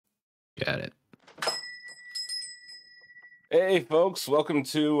Got it. Hey, folks, welcome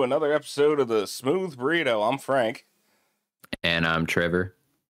to another episode of the Smooth Burrito. I'm Frank, And I'm Trevor.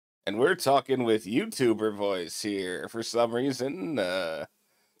 and we're talking with YouTuber voice here. For some reason,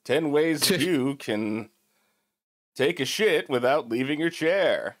 10 ways you can take a shit without leaving your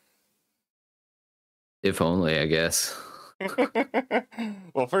chair. If only, I guess.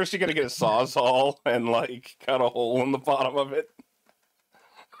 Well, first you gotta get a sawzall and, cut a hole in the bottom of it.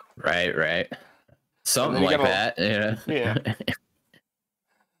 Right. Something like that, yeah. Yeah.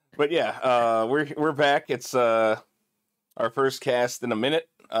 But yeah, we're back. It's our first cast in a minute.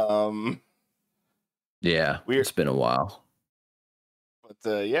 Yeah, it's been a while.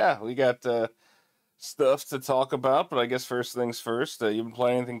 But yeah, we got stuff to talk about. But I guess first things first. You been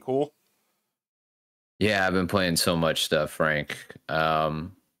playing anything cool? Yeah, I've been playing so much stuff, Frank.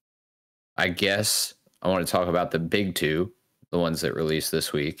 I guess I want to talk about the big two, the ones that released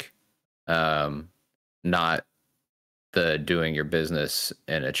this week. Not the doing your business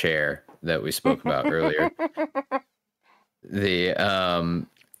in a chair that we spoke about earlier. The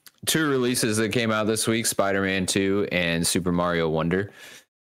two releases that came out this week, Spider-Man 2 and Super Mario Wonder.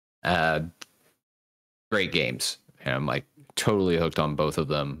 Great games. And I'm like totally hooked on both of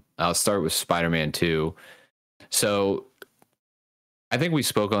them. I'll start with Spider-Man 2. So I think we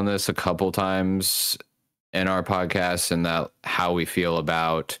spoke on this a couple times in our podcast and that how we feel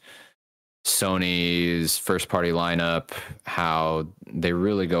about Sony's first party lineup, how they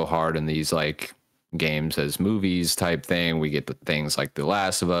really go hard in these like games as movies type thing. We get the things like The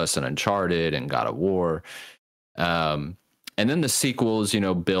Last of Us and Uncharted and God of War. And then the sequels,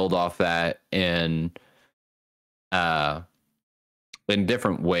 build off that in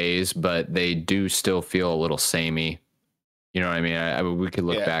different ways, but they do still feel a little samey. You know what I mean? I we could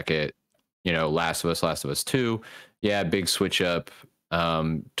look back at, Last of Us 2. Yeah, big switch up.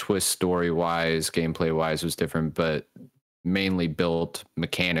 Twist story wise, gameplay wise was different, but mainly built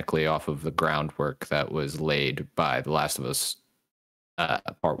mechanically off of the groundwork that was laid by The Last of Us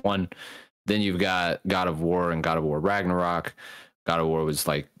Part 1. Then you've got God of War and God of War Ragnarok. God of War was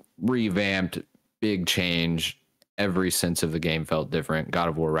like revamped, big change. Every sense of the game felt different. God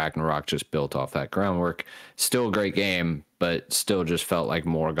of War Ragnarok just built off that groundwork. Still a great game, but still just felt like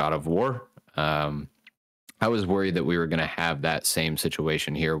more God of War. I was worried that we were going to have that same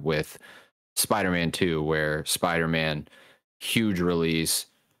situation here with Spider-Man 2, where Spider-Man, huge release,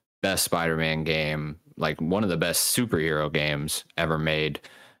 best Spider-Man game, like one of the best superhero games ever made,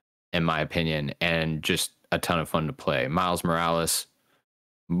 in my opinion, and just a ton of fun to play. Miles Morales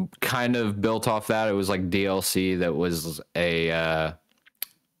kind of built off that. It was like DLC that was a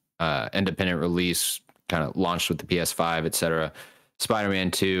independent release, kind of launched with the PS5, etc.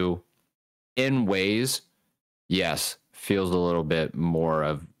 Spider-Man 2, in ways, yes, feels a little bit more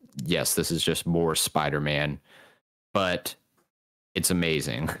of, yes, this is just more Spider-Man, but it's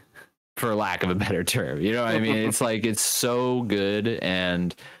amazing, for lack of a better term. You know what I mean? It's like, it's so good.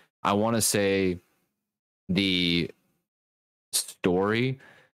 And I want to say the story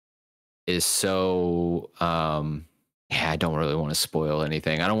is so, I don't really want to spoil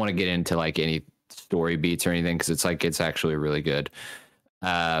anything. I don't want to get into like any story beats or anything, because it's like, it's actually really good.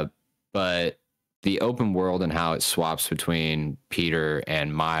 But the open world and how it swaps between Peter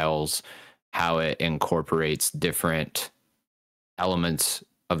and Miles, how it incorporates different elements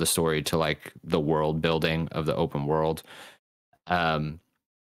of the story to like the world building of the open world,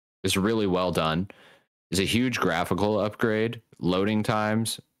 is really well done. It's a huge graphical upgrade. Loading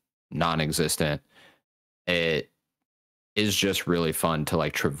times, non-existent. It is just really fun to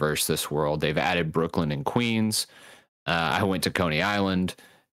like traverse this world. They've added Brooklyn and Queens. I went to Coney Island,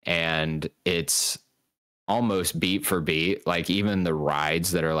 and it's almost beat for beat. Like even the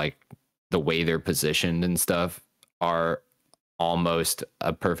rides that are like the way they're positioned and stuff are almost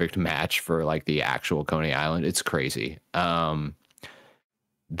a perfect match for like the actual Coney Island. It's crazy. The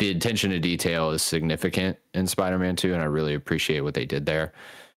attention to detail is significant in Spider-Man 2, and I really appreciate what they did there.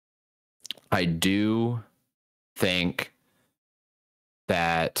 I do think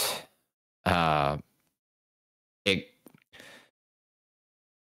that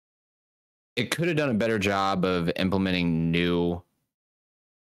it could have done a better job of implementing new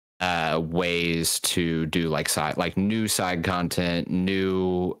ways to do like new side content,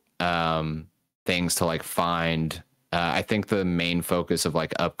 new things to like find. I think the main focus of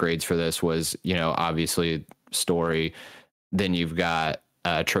like upgrades for this was, obviously story. Then you've got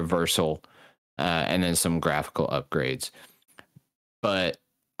traversal, and then some graphical upgrades. But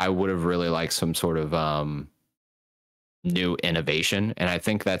I would have really liked some sort of new innovation. And I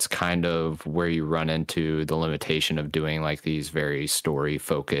think that's kind of where you run into the limitation of doing like these very story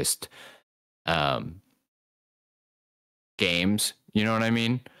focused um, games. You know what I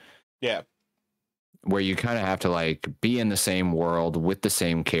mean? Yeah. Where you kind of have to like be in the same world with the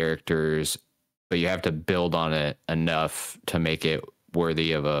same characters, but you have to build on it enough to make it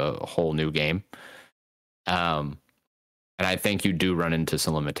worthy of a whole new game. And I think you do run into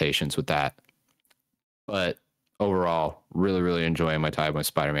some limitations with that. But overall, really, really enjoying my time with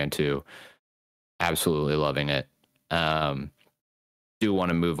Spider-Man 2. Absolutely loving it. Do want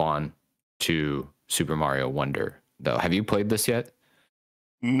to move on to Super Mario Wonder, though. Have you played this yet?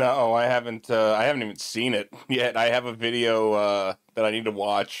 No, I haven't. I haven't even seen it yet. I have a video that I need to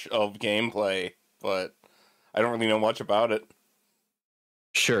watch of gameplay, but I don't really know much about it.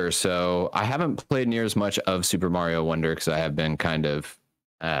 Sure. So I haven't played near as much of Super Mario Wonder because I have been kind of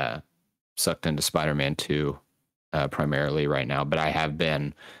sucked into Spider-Man 2 primarily right now. But I have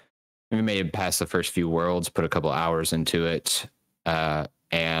been, we made it past the first few worlds, put a couple hours into it,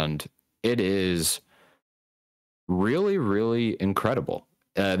 and it is really, really incredible.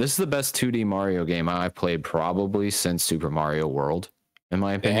 This is the best 2D Mario game I've played probably since Super Mario World, in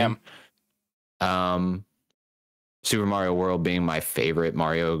my opinion. Damn. Super Mario World being my favorite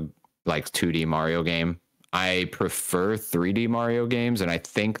Mario, like 2D Mario game. I prefer 3D Mario games, and I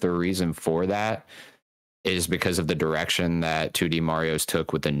think the reason for that is because of the direction that 2D Mario's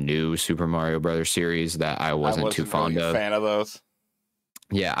took with the new Super Mario Brothers series that I wasn't too fond really of. Fan of those.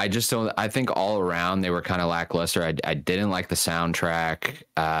 Yeah, I just don't. I think all around they were kind of lackluster. I didn't like the soundtrack.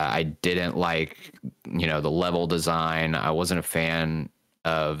 I didn't like, the level design. I wasn't a fan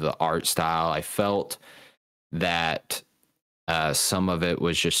of the art style. I felt that some of it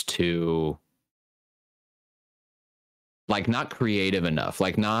was just too, like, not creative enough.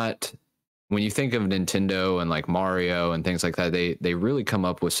 Like, not, when you think of Nintendo and like Mario and things like that, they really come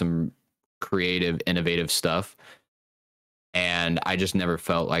up with some creative, innovative stuff. And I just never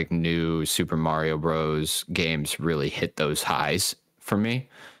felt like new Super Mario Bros. Games really hit those highs for me.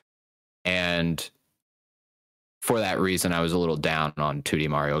 And for that reason, I was a little down on 2D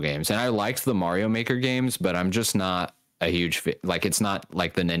Mario games. And I liked the Mario Maker games, but I'm just not a huge like, it's not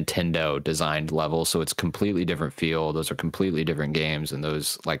like the Nintendo designed level, so it's completely different feel. Those are completely different games, and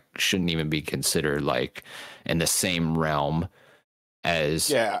those like shouldn't even be considered like in the same realm as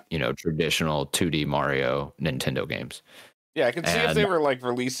traditional 2D Mario Nintendo games. Yeah, I could see if they were like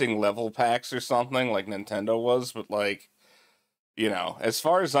releasing level packs or something like Nintendo was, but like, as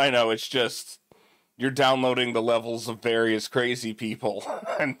far as I know, it's just you're downloading the levels of various crazy people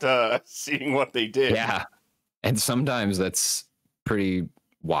and seeing what they did. Yeah. And sometimes that's pretty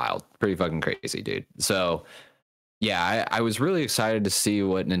wild, pretty fucking crazy, dude. So, yeah, I was really excited to see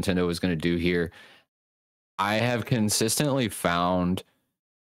what Nintendo was going to do here. I have consistently found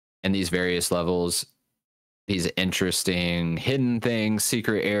in these various levels these interesting hidden things,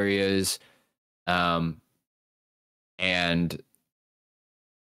 secret areas, and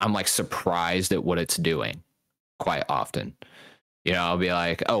I'm like surprised at what it's doing quite often. I'll be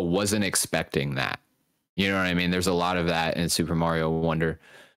like, oh, wasn't expecting that. You know what I mean? There's a lot of that in Super Mario Wonder.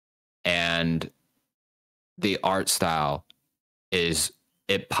 And the art style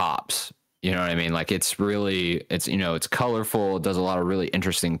it pops. You know what I mean? Like it's colorful. It does a lot of really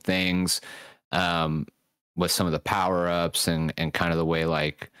interesting things with some of the power-ups and kind of the way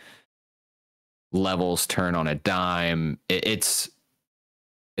like levels turn on a dime. It's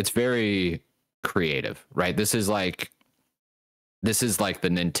very creative, right? This is like the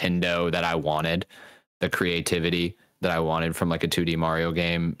Nintendo that I wanted, the creativity that I wanted from like a 2D Mario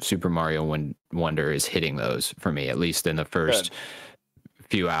game. Super Mario Wonder is hitting those for me, at least in the first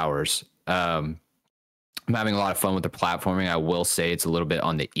few hours. I'm having a lot of fun with the platforming. I will say it's a little bit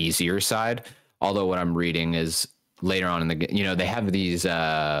on the easier side, although what I'm reading is later on in the game, they have these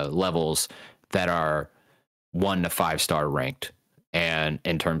levels that are 1 to 5 star ranked and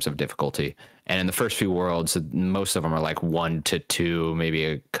in terms of difficulty. And in the first few worlds, most of them are like 1 to 2, maybe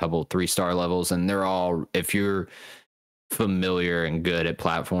a couple 3-star levels. And they're all, if you're familiar and good at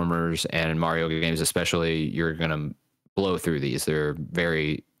platformers and Mario games especially, you're going to blow through these. They're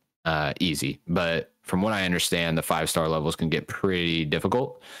very easy. But from what I understand, the 5-star levels can get pretty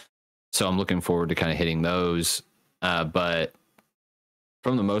difficult. So I'm looking forward to kind of hitting those. But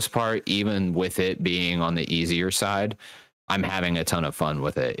from the most part, even with it being on the easier side, I'm having a ton of fun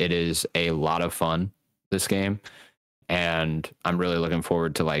with it. It is a lot of fun, this game. And I'm really looking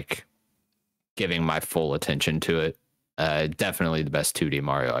forward to like giving my full attention to it. Definitely the best 2D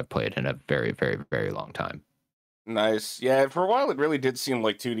Mario I've played in a very, very, very long time. Nice. Yeah, for a while it really did seem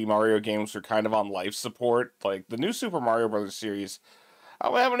like 2D Mario games were kind of on life support. Like the new Super Mario Brothers series,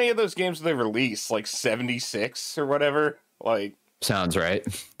 how many of those games did they release? Like 76 or whatever? Like, Sounds right.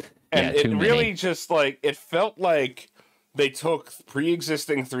 and Yeah, it too really many. just like, it felt like they took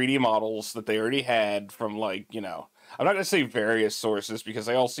pre-existing 3D models that they already had from like, I'm not going to say various sources because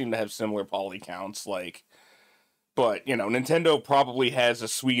they all seem to have similar poly counts, like, but, Nintendo probably has a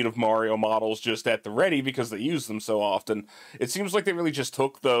suite of Mario models just at the ready because they use them so often. It seems like they really just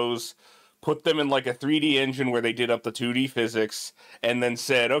took those, put them in like a 3D engine where they did up the 2D physics, and then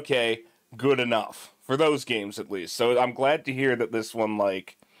said, okay, good enough. For those games at least. So I'm glad to hear that this one,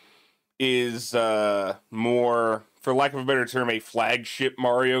 like, is more, for lack of a better term, a flagship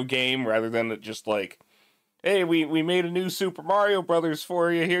Mario game rather than just like, hey, we made a new Super Mario Brothers for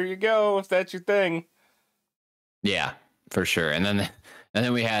you. Here you go, if that's your thing. Yeah, for sure. And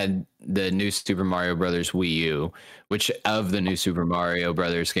then we had the new Super Mario Brothers Wii U, which of the new Super Mario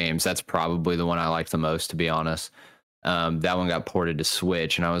Brothers games, that's probably the one I like the most, to be honest. That one got ported to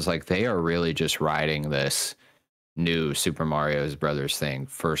Switch, and I was like, they are really just riding this new Super Mario Brothers thing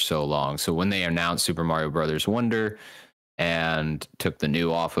for so long. So when they announced Super Mario Brothers Wonder and took the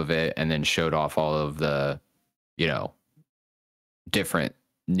new off of it, and then showed off all of the, you know, different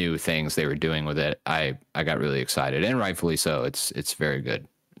new things they were doing with it, I got really excited, and rightfully so. It's very good.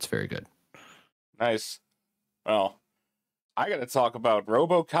 It's very good. Nice. Well, I got to talk about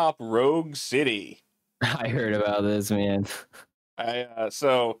RoboCop Rogue City. I heard about this, man.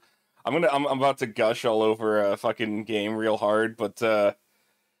 So I'm about to gush all over a fucking game real hard, but they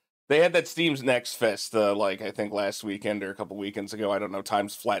had that Steam's Next Fest like I think last weekend or a couple weekends ago. I don't know,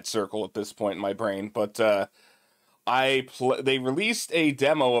 time's flat circle at this point in my brain, but they released a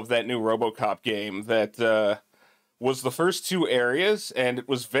demo of that new RoboCop game that was the first two areas, and it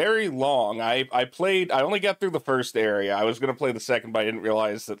was very long. I only got through the first area. I was gonna play the second, but I didn't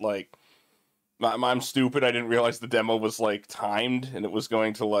realize that, like, I'm stupid. I didn't realize the demo was like timed, and it was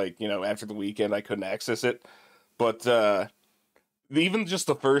going to, like, after the weekend I couldn't access it. But even just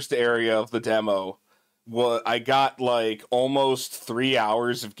the first area of the demo, I got like almost 3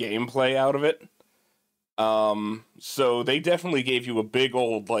 hours of gameplay out of it. So they definitely gave you a big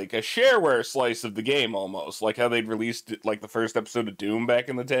old, like, a shareware slice of the game, almost like how they'd released it, like the first episode of Doom back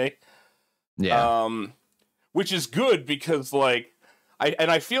in the day. Yeah. Which is good because, like,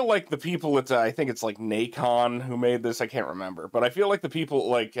 I feel like the people at I think it's like Nacon who made this. I can't remember, but I feel like the people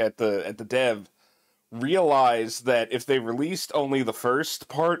like at the dev realized that if they released only the first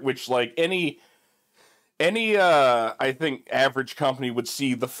part, which, like, any I think average company would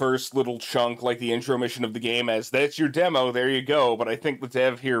see the first little chunk, like the intro mission of the game, as that's your demo, there you go. But I think the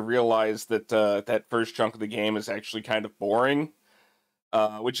dev here realized that that first chunk of the game is actually kind of boring,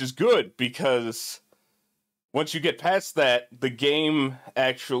 which is good because once you get past that, the game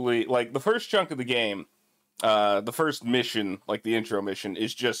actually, like, the first chunk of the game, the first mission, like the intro mission,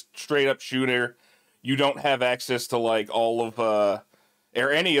 is just straight up shooter. You don't have access to, like, all of or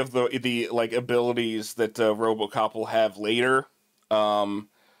any of the like abilities that RoboCop will have later. So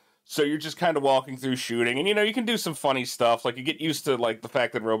you're just kind of walking through shooting, and you can do some funny stuff. Like, you get used to, like, the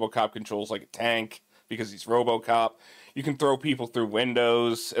fact that RoboCop controls like a tank because he's RoboCop. You can throw people through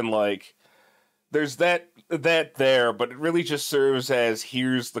windows, and, like, there's that there, but it really just serves as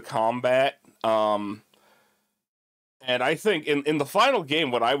here's the combat. And I think in the final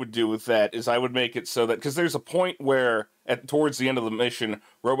game, what I would do with that is I would make it so that, because there's a point where towards the end of the mission,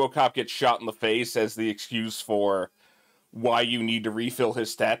 RoboCop gets shot in the face as the excuse for why you need to refill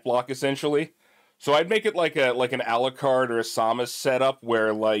his stat block, essentially. So I'd make it like an Alucard or a Samus setup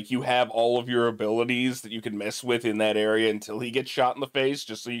where, like, you have all of your abilities that you can mess with in that area until he gets shot in the face,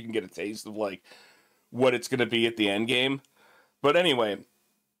 just so you can get a taste of, like, what it's going to be at the end game. But anyway,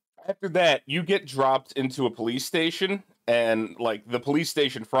 after that, you get dropped into a police station, and, like, the police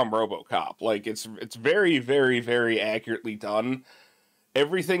station from RoboCop. Like, it's very, very, very accurately done.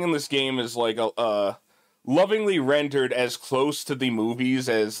 Everything in this game is, like, lovingly rendered as close to the movies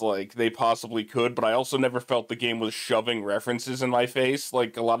as, like, they possibly could, but I also never felt the game was shoving references in my face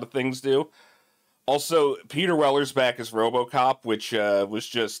like a lot of things do. Also, Peter Weller's back as RoboCop, which was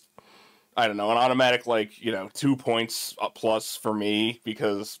just, I don't know, an automatic, like, 2 points plus for me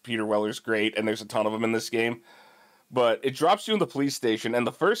because Peter Weller's great and there's a ton of them in this game. But it drops you in the police station, and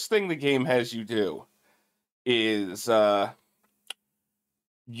the first thing the game has you do is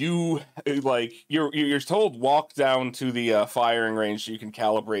you're told walk down to the firing range so you can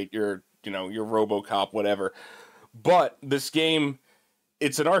calibrate your your RoboCop whatever. But this game,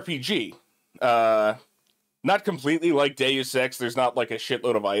 it's an RPG. not completely like Deus Ex. There's not like a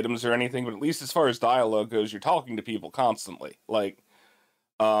shitload of items or anything, but at least as far as dialogue goes, you're talking to people constantly. Like,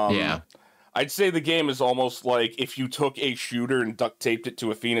 Yeah. I'd say the game is almost like if you took a shooter and duct taped it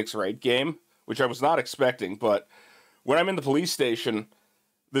to a Phoenix Wright game, which I was not expecting. But when I'm in the police station,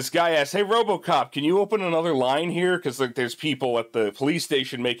 this guy asks, "Hey, RoboCop, can you open another line here? Because like, there's people at the police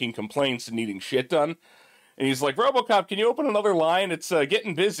station making complaints and needing shit done." And he's like, "RoboCop, can you open another line? It's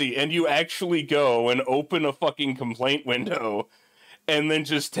getting busy." And you actually go and open a fucking complaint window and then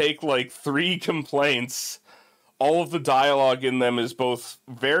just take like 3 complaints. All of the dialogue in them is both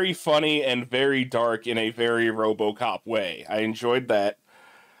very funny and very dark in a very RoboCop way. I enjoyed that.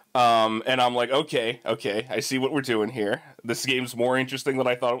 And I'm like, okay, I see what we're doing here. This game's more interesting than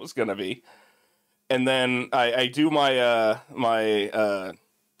I thought it was gonna be. And then I do my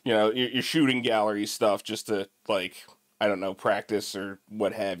your shooting gallery stuff just to, like, I don't know, practice or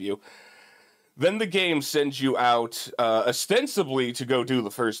what have you. Then the game sends you out, ostensibly to go do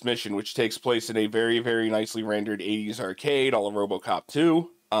the first mission, which takes place in a very, very nicely rendered 80s arcade, all of RoboCop 2.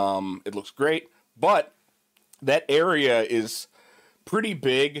 It looks great, but that area is pretty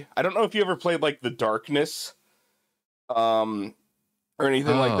big. I don't know if you ever played, like, The Darkness, or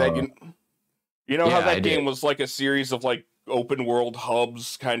anything like that. You know how that game was, like, a series of, like, open-world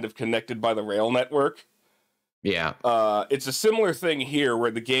hubs kind of connected by the rail network? Yeah. It's a similar thing here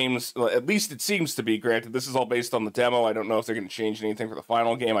where the game's, at least it seems to be, granted, this is all based on the demo. I don't know if they're going to change anything for the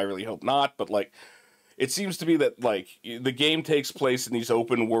final game. I really hope not, but, like, it seems to be that, like, the game takes place in these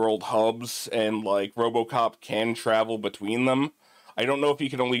open world hubs and, like, RoboCop can travel between them. I don't know if you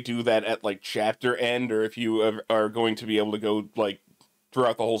can only do that at, like, chapter end or if you are going to be able to go, like,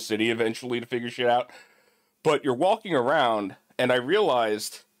 throughout the whole city eventually to figure shit out. But you're walking around and I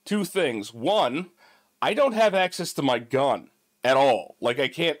realized 2 things. One, I don't have access to my gun at all. Like, I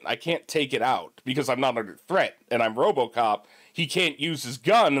can't take it out because I'm not under threat and I'm RoboCop. He can't use his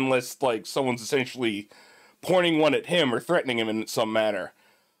gun unless, like, someone's essentially pointing one at him or threatening him in some manner.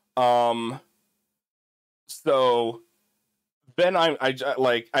 So then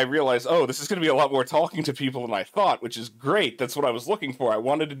I realized, oh, this is going to be a lot more talking to people than I thought, which is great. That's what I was looking for. I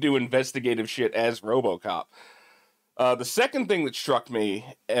wanted to do investigative shit as RoboCop. The second thing that struck me,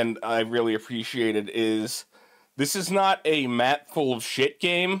 and I really appreciated, is this is not a map full of shit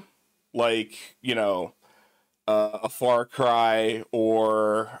game, like, you know, a Far Cry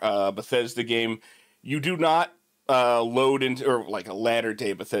or a Bethesda game. You do not load into, or like a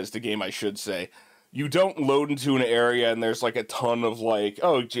latter-day Bethesda game, I should say. You don't load into an area and there's, like, a ton of, like,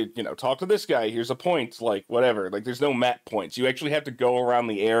 oh, you know, talk to this guy, here's a point, like, whatever. Like, there's no map points. You actually have to go around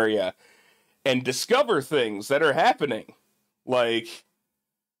the area and discover things that are happening. Like,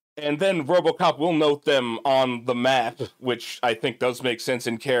 and then RoboCop will note them on the map, which I think does make sense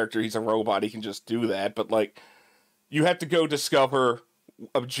in character. He's a robot, he can just do that. But, like, you have to go discover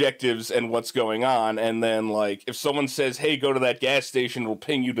objectives and what's going on, and then, like, if someone says, hey, go to that gas station, we'll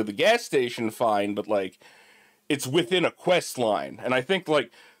ping you to the gas station, fine, but, like, it's within a quest line. And I think,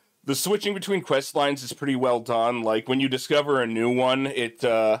 like, the switching between quest lines is pretty well done. Like, when you discover a new one, it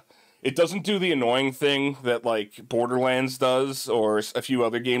doesn't do the annoying thing that, like, Borderlands does, or a few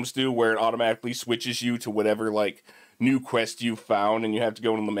other games do, where it automatically switches you to whatever, like, new quest you found and you have to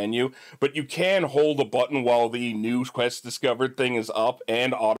go into the menu. But you can hold a button while the new quest discovered thing is up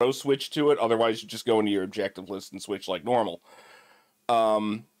and auto switch to it. Otherwise, you just go into your objective list and switch like normal.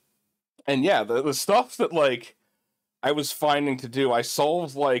 And yeah, the stuff that, like, I was finding to do, I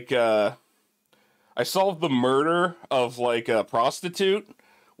solved, like, I solved the murder of, like, a prostitute,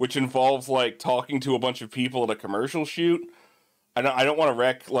 which involves, like, talking to a bunch of people at a commercial shoot. I don't want to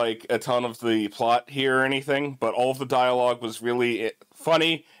wreck, like, a ton of the plot here or anything, but all of the dialogue was really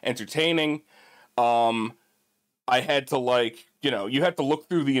funny, entertaining. I had to, like, you know, you have to look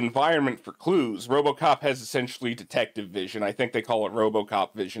through the environment for clues. RoboCop has essentially detective vision. I think they call it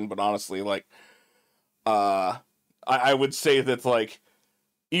RoboCop vision, but honestly, like, I would say that, like,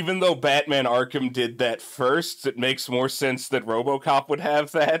 even though Batman Arkham did that first, it makes more sense that RoboCop would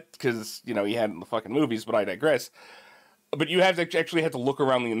have that, because, you know, he had it in the fucking movies, but I digress. But you have to actually have to look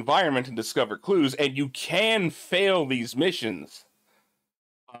around the environment and discover clues, and you can fail these missions.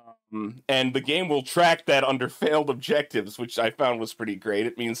 And the game will track that under failed objectives, which I found was pretty great.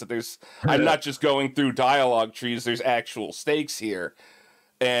 It means that I'm not just going through dialogue trees, there's actual stakes here.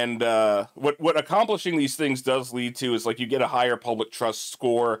 And what accomplishing these things does lead to is, like, you get a higher public trust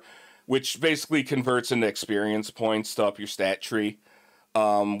score, which basically converts into experience points to up your stat tree.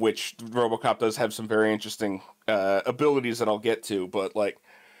 Which RoboCop does have some very interesting abilities that I'll get to, but, like,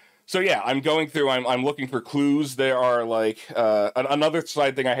 So yeah, I'm going through. I'm looking for clues. There are like another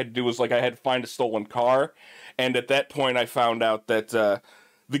side thing I had to do was like I had to find a stolen car, and at that point I found out that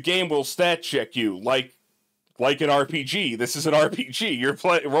the game will stat check you like an RPG. This is an RPG. You're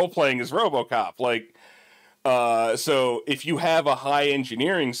role playing as RoboCop. Like, so if you have a high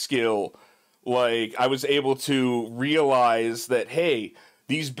engineering skill, like I was able to realize that, hey,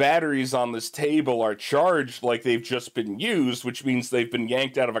 these batteries on this table are charged like they've just been used, which means they've been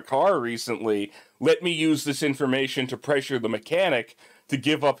yanked out of a car recently. Let me use this information to pressure the mechanic to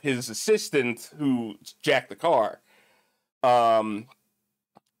give up his assistant who jacked the car. But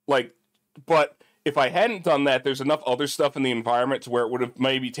if I hadn't done that, there's enough other stuff in the environment to where it would have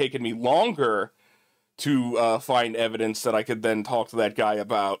maybe taken me longer to find evidence that I could then talk to that guy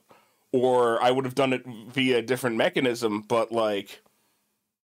about, or I would have done it via a different mechanism, but like,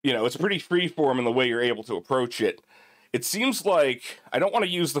 you know, it's pretty freeform in the way you're able to approach it. It seems like, I don't want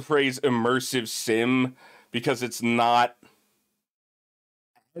to use the phrase immersive sim, because it's not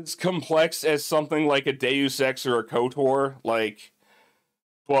as complex as something like a Deus Ex or a KOTOR, like,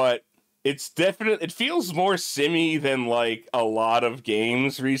 but it's definitely, it feels more simmy than like a lot of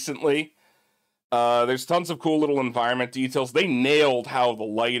games recently. There's tons of cool little environment details. They nailed how the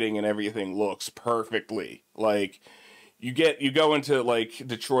lighting and everything looks perfectly. Like, you go into like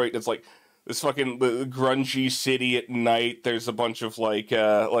Detroit, it's like this fucking grungy city at night. There's a bunch of like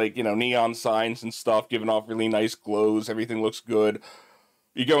you know, neon signs and stuff giving off really nice glows. Everything looks good.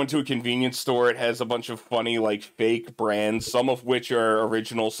 You go into a convenience store, it has a bunch of funny like fake brands, some of which are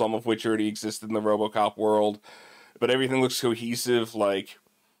original, some of which already exist in the RoboCop world, but everything looks cohesive. Like,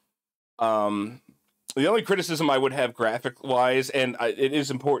 the only criticism I would have graphic-wise, and it is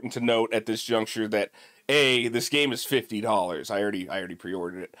important to note at this juncture that A, this game is $50. I already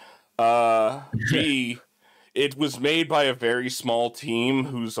pre-ordered it. B, it was made by a very small team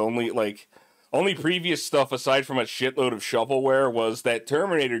whose only previous stuff aside from a shitload of shovelware was that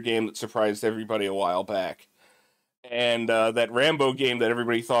Terminator game that surprised everybody a while back, and that Rambo game that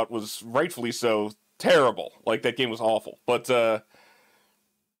everybody thought was rightfully so terrible. Like, that game was awful, but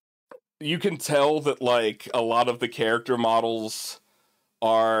you can tell that like a lot of the character models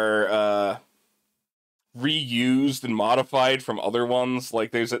are reused and modified from other ones.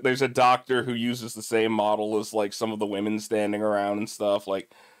 Like there's a doctor who uses the same model as like some of the women standing around and stuff.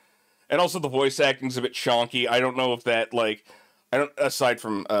 Like, and also the voice acting's a bit chonky. I don't know if that like, I don't, aside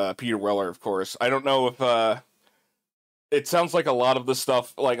from Peter Weller, of course, I don't know if it sounds like a lot of the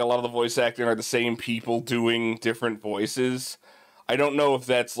stuff, like a lot of the voice acting are the same people doing different voices. I don't know if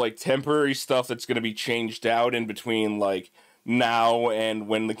that's like temporary stuff that's going to be changed out in between like now and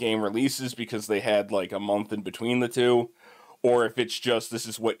when the game releases, because they had like a month in between the two, or if it's just this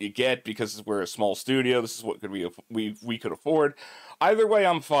is what you get because we're a small studio, this is what could we could afford. Either way,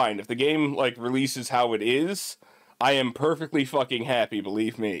 I'm fine. If the game like releases how it is, I am perfectly fucking happy,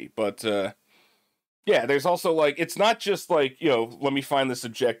 believe me. But yeah, there's also like, it's not just like, you know, let me find this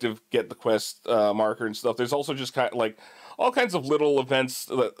objective, get the quest marker and stuff. There's also just kind of like all kinds of little events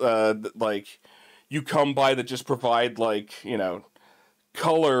that like you come by that just provide like, you know,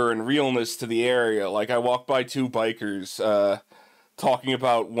 color and realness to the area. Like I walked by two bikers talking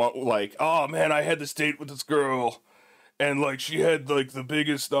about one, like, oh man, I had this date with this girl and like she had like the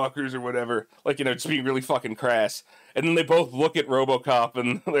biggest stalkers or whatever. Like, you know, just being really fucking crass. And then they both look at RoboCop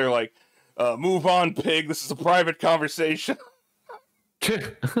and they're like, move on, pig. This is a private conversation.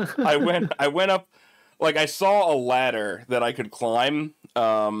 I went up. Like, I saw a ladder that I could climb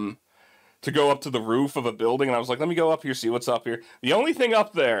to go up to the roof of a building, and I was like, let me go up here, see what's up here. The only thing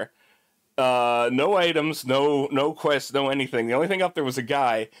up there, no items, no quests, no anything. The only thing up there was a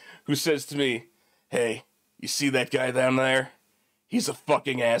guy who says to me, hey, you see that guy down there? He's a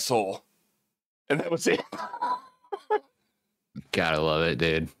fucking asshole. And that was it. Gotta love it,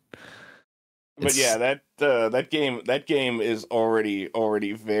 dude. But yeah, that game is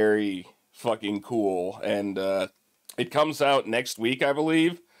already very fucking cool, and it comes out next week, I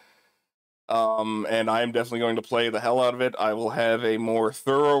believe. And I'm definitely going to play the hell out of it. I will have a more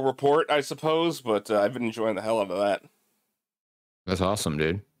thorough report, I suppose, but I've been enjoying the hell out of that. That's awesome,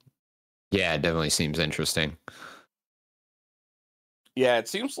 dude. Yeah, it definitely seems interesting. Yeah, it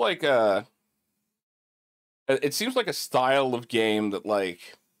seems like a style of game that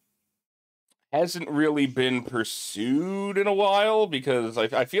like hasn't really been pursued in a while, because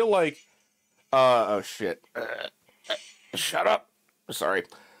I feel like oh shit. Shut up. Sorry.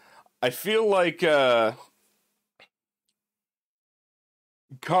 I feel like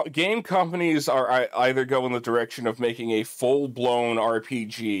game companies are either go in the direction of making a full-blown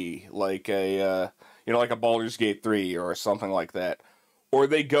RPG, like a like a Baldur's Gate 3 or something like that, or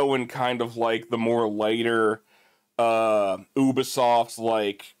they go in kind of like the more lighter Ubisoft's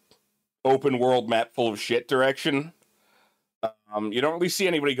like open world map full of shit direction. You don't really see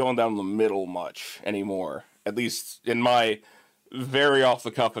anybody going down the middle much anymore. At least in my very off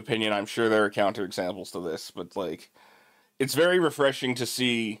the cuff opinion. I'm sure there are counterexamples to this, but like, it's very refreshing to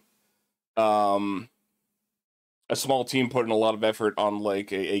see a small team put in a lot of effort on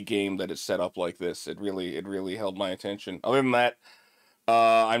like a game that is set up like this. It really held my attention. Other than that,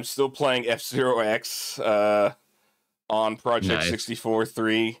 I'm still playing F-Zero X on Project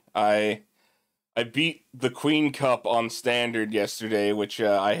 64-3. I beat the Queen Cup on Standard yesterday, which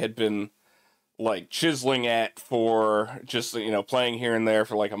I had been like chiseling at for just, playing here and there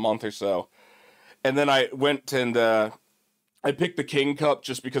for like a month or so. And then I went and I picked the King Cup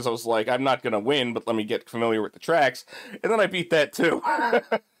just because I was like, I'm not going to win, but let me get familiar with the tracks. And then I beat that too.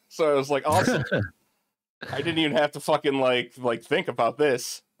 So I was like, awesome. I didn't even have to fucking like think about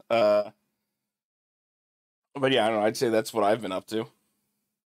this. But yeah, I don't know. I'd say that's what I've been up to.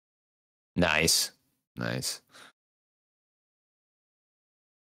 Nice.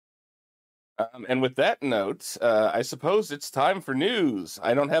 And with that note, I suppose it's time for news.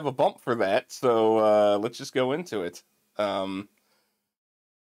 I don't have a bump for that, so let's just go into it.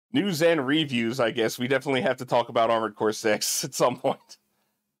 News and reviews, I guess. We definitely have to talk about Armored Core 6 at some point.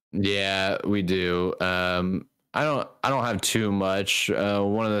 Yeah, we do. I don't have too much.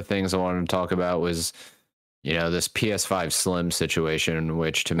 One of the things I wanted to talk about was, this PS5 Slim situation,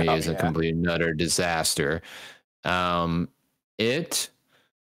 which to me is a complete and utter disaster.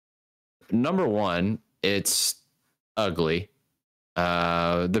 Number one, it's ugly.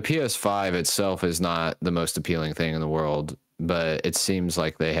 The PS5 itself is not the most appealing thing in the world, but it seems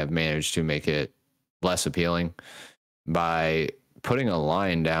like they have managed to make it less appealing by putting a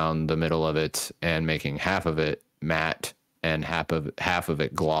line down the middle of it and making half of it matte and half of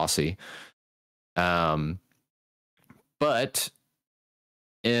it glossy. But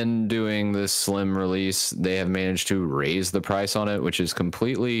in doing this slim release, they have managed to raise the price on it, which is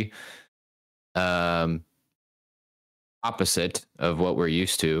completely opposite of what we're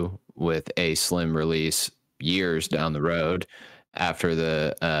used to with a slim release years down the road after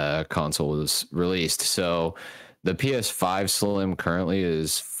the console was released. So the PS5 Slim currently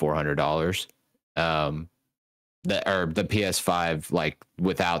is $400. The PS5 like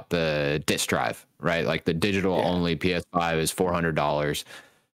without the disc drive, right? Like the digital only PS5 is $400.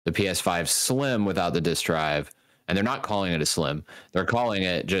 The PS5 Slim without the disc drive, and they're not calling it a Slim, they're calling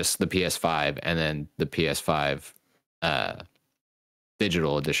it just the PS5 and then the PS5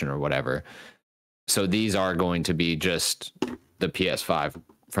 digital edition or whatever. So these are going to be just the PS5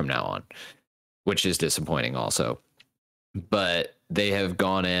 from now on, which is disappointing also. But they have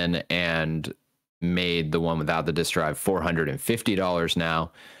gone in and made the one without the disc drive $450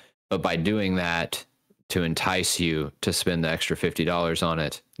 now. But by doing that, to entice you to spend the extra $50 on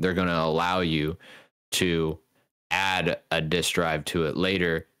it, they're going to allow you to add a disc drive to it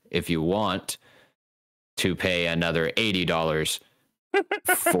later if you want to pay another $80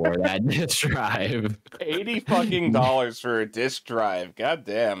 for that disc drive. $80 fucking for a disc drive. God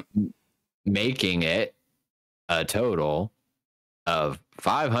damn. Making it a total of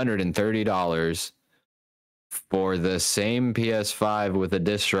 $530 for the same PS5 with a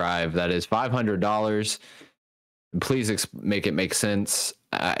disc drive that is $500. Please make it make sense.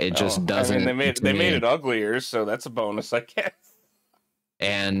 It just doesn't. I mean, they made it uglier, so that's a bonus, I guess.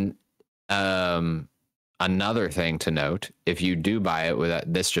 And another thing to note, if you do buy it with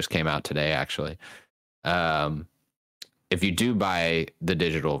this just came out today, actually. If you do buy the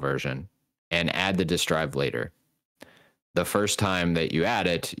digital version and add the disc drive later, the first time that you add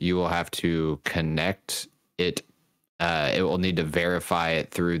it, you will have to connect it. It will need to verify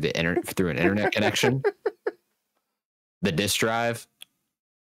it through the through an internet connection. The disc drive.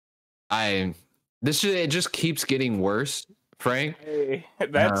 It just keeps getting worse, Frank. Hey,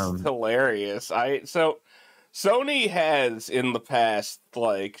 that's hilarious. So Sony has in the past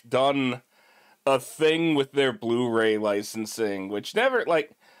like done a thing with their Blu-ray licensing, which never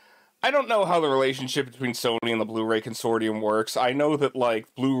like. I don't know how the relationship between Sony and the Blu-ray consortium works. I know that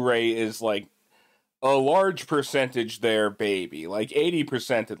like Blu-ray is like a large percentage their baby, like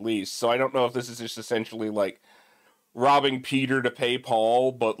 80% at least. So I don't know if this is just essentially like robbing Peter to pay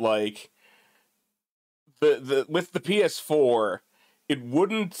Paul, but like the with the PS4, it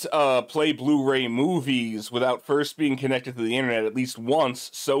wouldn't play Blu-ray movies without first being connected to the internet at least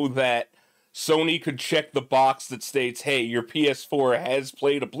once, so that Sony could check the box that states, hey, your PS4 has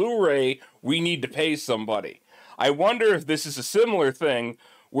played a Blu-ray, we need to pay somebody. I wonder if this is a similar thing,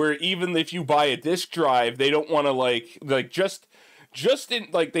 where even if you buy a disc drive, they don't want to like just in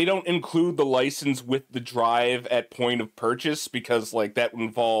like they don't include the license with the drive at point of purchase because like that would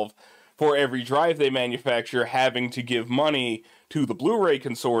involve for every drive they manufacture having to give money to the Blu-ray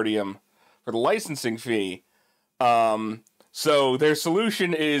consortium for the licensing fee. So their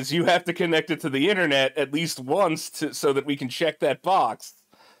solution is you have to connect it to the internet at least once so that we can check that box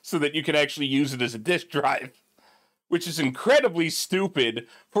so that you can actually use it as a disk drive, which is incredibly stupid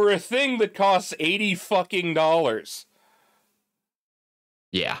for a thing that costs $80 fucking dollars.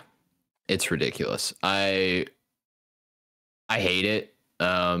 Yeah, it's ridiculous. I hate it.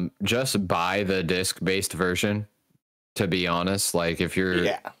 Just buy the disc-based version, to be honest. Like, if you're...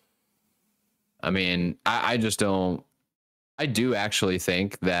 Yeah. I mean, I just don't... I do actually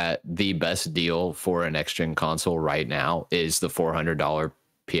think that the best deal for a next-gen console right now is the $400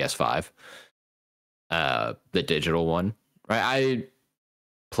 PS5. The digital one. Right? I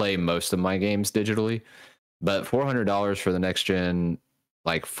play most of my games digitally, but $400 for the next-gen,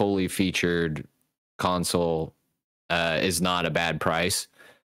 like, fully featured console is not a bad price.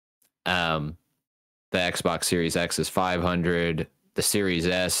 The Xbox Series X is $500. The Series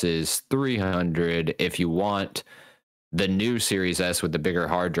S is $300. If you want the new Series S with the bigger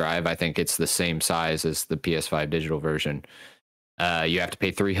hard drive, I think it's the same size as the PS5 digital version. You have to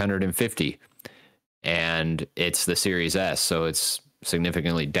pay $350, and it's the Series S, so it's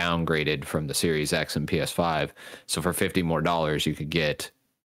significantly downgraded from the Series X and PS5. So for $50 more, you could get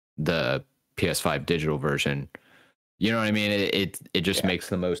the PS5 digital version. You know what I mean? It just makes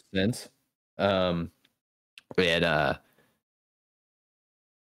the most sense. It's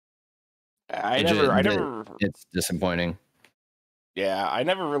disappointing. Yeah, I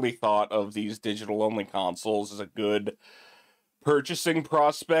never really thought of these digital only consoles as a good purchasing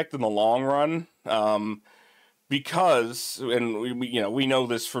prospect in the long run. Because, and we know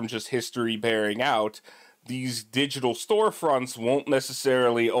this from just history bearing out, these digital storefronts won't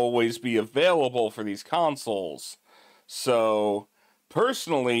necessarily always be available for these consoles. So,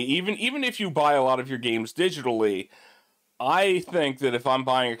 personally, even if you buy a lot of your games digitally, I think that if I'm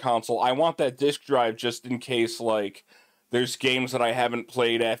buying a console, I want that disc drive just in case, like, there's games that I haven't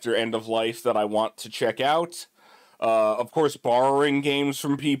played after end of life that I want to check out. Of course, borrowing games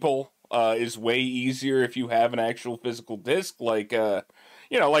from people is way easier if you have an actual physical disc, like,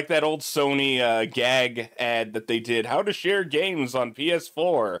 like that old Sony gag ad that they did, how to share games on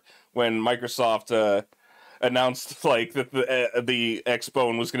PS4, when Microsoft announced, like, that the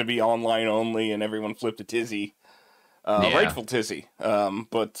Xbone was going to be online only, and everyone flipped a tizzy. Rightful tizzy,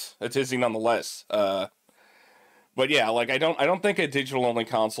 but a tizzy nonetheless. But yeah, like, I don't think a digital only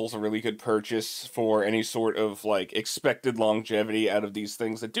console is a really good purchase for any sort of, like, expected longevity out of these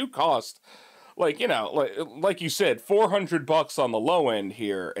things that do cost, like, like you said, $400 on the low end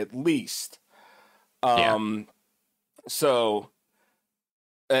here at least. So,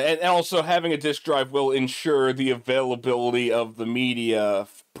 and also having a disc drive will ensure the availability of the media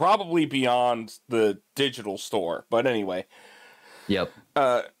probably beyond the digital store. But anyway. Yep.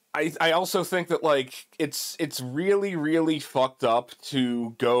 I also think that, like, it's really, really fucked up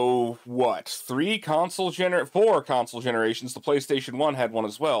to go, 4 console generations, the PlayStation 1 had one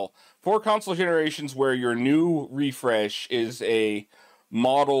as well, 4 console generations where your new refresh is a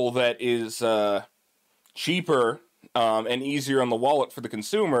model that is cheaper and easier on the wallet for the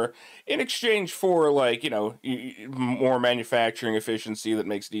consumer, in exchange for, like, more manufacturing efficiency that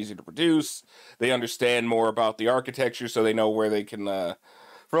makes it easier to produce. They understand more about the architecture, so they know where they can...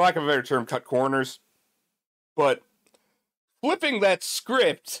 for lack of a better term, cut corners. But flipping that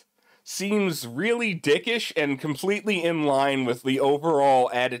script seems really dickish and completely in line with the overall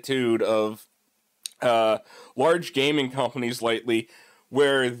attitude of large gaming companies lately,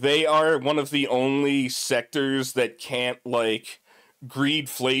 where they are one of the only sectors that can't, like,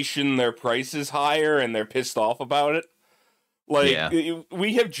 greedflation their prices higher, and they're pissed off about it. Like,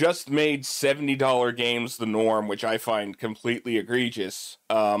 we have just made $70 games the norm, which I find completely egregious.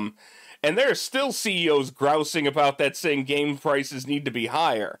 And there are still CEOs grousing about that, saying game prices need to be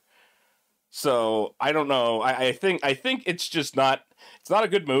higher. So, I don't know. I think it's just not... It's not a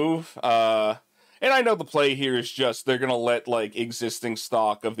good move. And I know the play here is just they're going to let, like, existing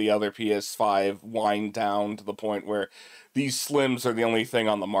stock of the other PS5 wind down to the point where these Slims are the only thing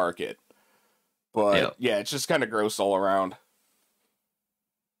on the market. But, yeah, it's just kind of gross all around.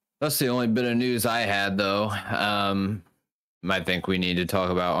 That's the only bit of news I had, though. I think we need to talk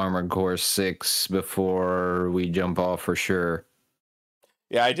about Armored Core 6 before we jump off for sure.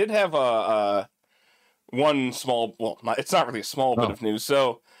 Yeah, I did have one small... Well, it's not really a small bit of news.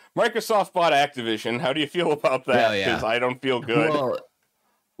 So, Microsoft bought Activision. How do you feel about that? Because I don't feel good.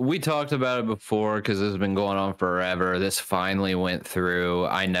 we talked about it before because this has been going on forever. This finally went through.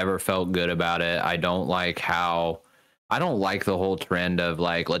 I never felt good about it. I don't like the whole trend of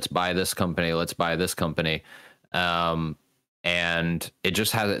like, let's buy this company, let's buy this company. And it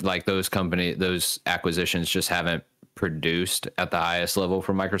just hasn't, like, those acquisitions just haven't produced at the highest level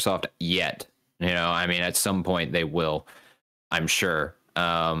for Microsoft yet. You know, I mean, at some point they will, I'm sure.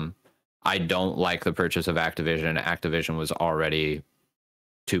 I don't like the purchase of Activision. Activision was already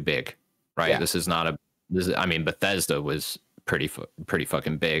too big, right? Yeah. I mean, Bethesda was pretty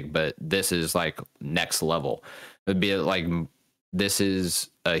fucking big, but this is like next level. It'd be like, this is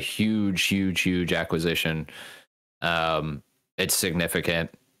a huge acquisition. It's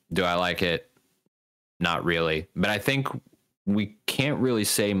significant. Do I like it? Not really, but I think we can't really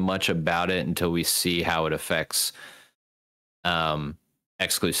say much about it until we see how it affects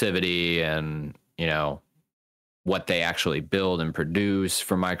exclusivity and, you know, what they actually build and produce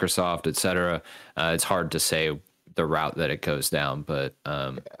for Microsoft, etc. It's hard to say the route that it goes down, but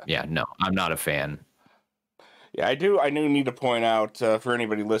yeah, no, I'm not a fan. Yeah, I do need to point out for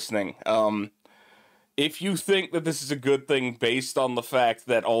anybody listening, if you think that this is a good thing based on the fact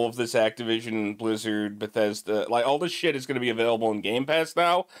that all of this Activision, Blizzard, Bethesda, like all this shit is going to be available in Game Pass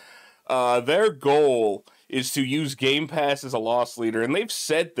now, their goal is to use Game Pass as a loss leader, and they've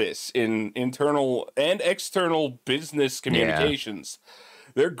said this in internal and external business communications. Yeah.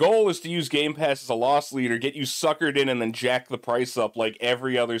 Their goal is to use Game Pass as a loss leader, get you suckered in, and then jack the price up like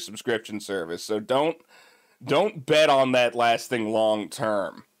every other subscription service. So don't bet on that lasting long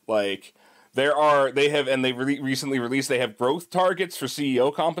term. Like, recently released, they have growth targets for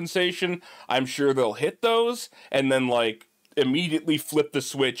CEO compensation. I'm sure they'll hit those, and then like immediately flip the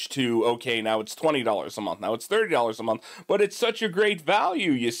switch to, okay, now it's $20 a month, now it's $30 a month, but it's such a great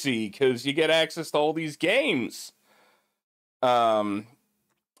value, you see, because you get access to all these games. And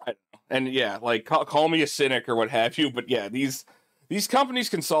yeah, like call me a cynic or what have you, but yeah, these companies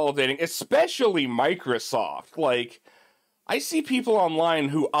consolidating, especially Microsoft, like, I see people online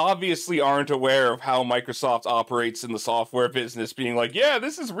who obviously aren't aware of how Microsoft operates in the software business being like, yeah,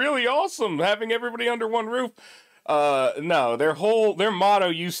 this is really awesome, having everybody under one roof. No, their motto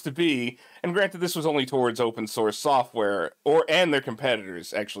used to be, and granted this was only towards open source software and their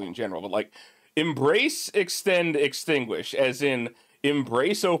competitors actually in general, but like, embrace, extend, extinguish, as in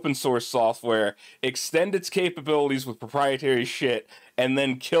embrace open source software, extend its capabilities with proprietary shit, and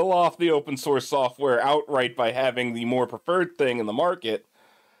then kill off the open source software outright by having the more preferred thing in the market.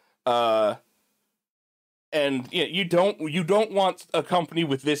 And you don't want a company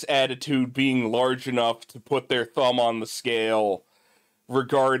with this attitude being large enough to put their thumb on the scale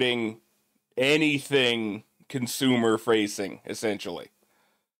regarding anything consumer facing, essentially.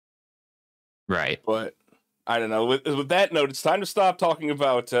 Right. But I don't know. With that note, it's time to stop talking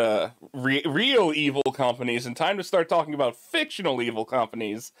about real evil companies and time to start talking about fictional evil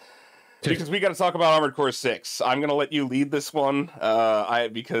companies. Because we got to talk about Armored Core 6. I'm going to let you lead this one.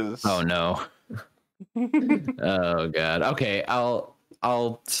 Because... Oh, no. Oh, God. Okay,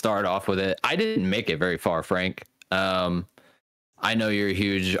 I'll start off with it. I didn't make it very far, Frank. I know you're a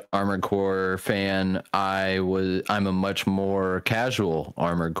huge Armored Core fan. I'm a much more casual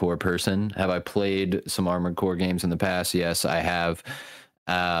Armored Core person. Have I played some Armored Core games in the past? Yes, I have.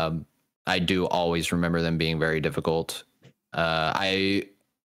 I do always remember them being very difficult. I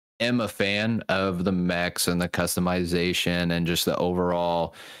am a fan of the mechs and the customization and just the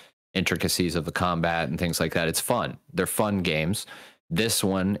overall intricacies of the combat and things like that. It's fun. They're fun games. This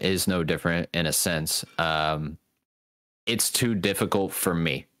one is no different in a sense. It's too difficult for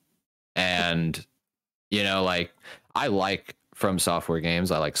me. And, you know, like, I like From Software games.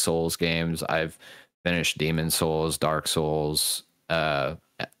 I like Souls games. I've finished Demon Souls, Dark Souls,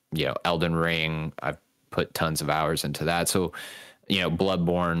 Elden Ring. I've put tons of hours into that. So,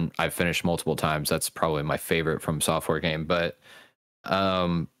 Bloodborne, I've finished multiple times. That's probably my favorite From Software game. But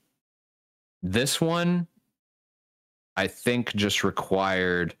this one, I think, just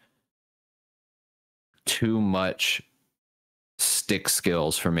required too much stick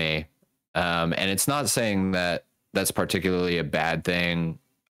skills for me, and it's not saying that that's particularly a bad thing.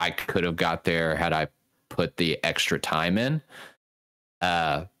 I could have got there had I put the extra time in,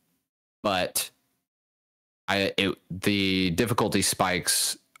 but the difficulty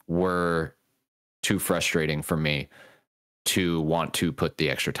spikes were too frustrating for me to want to put the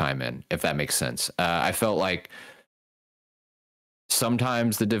extra time in, if that makes sense. I felt like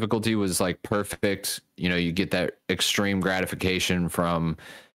sometimes the difficulty was like perfect. You get that extreme gratification from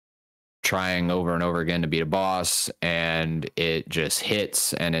trying over and over again to beat a boss, and it just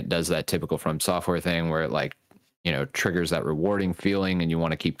hits, and it does that typical From Software thing where it like triggers that rewarding feeling and you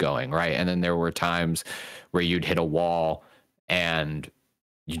want to keep going, right? And then there were times where you'd hit a wall and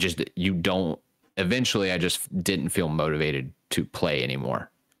you don't, eventually I just didn't feel motivated to play anymore.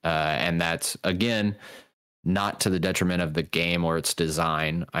 And that's, again, not to the detriment of the game or its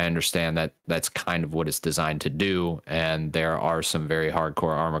design. I understand that that's kind of what it's designed to do, and there are some very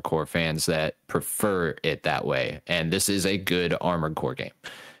hardcore Armored Core fans that prefer it that way. And this is a good Armored Core game.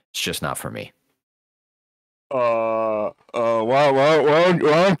 It's just not for me. Why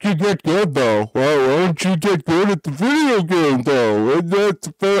don't you get good though? Why don't you get good at the video game though?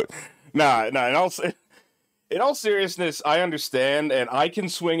 Nah. In all seriousness, I understand, and I can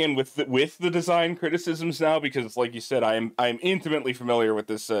swing in with the design criticisms now because, like you said, I'm intimately familiar with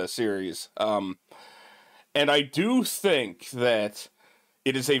this series. And I do think that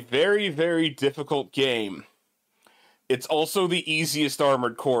it is a very, very difficult game. It's also the easiest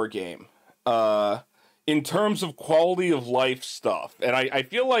Armored Core game, in terms of quality of life stuff. And I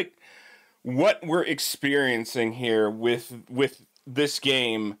feel like what we're experiencing here with this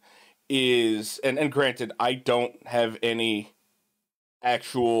game is, and granted, I don't have any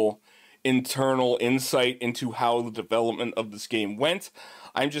actual internal insight into how the development of this game went.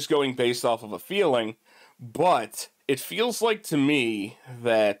 I'm just going based off of a feeling, but it feels like to me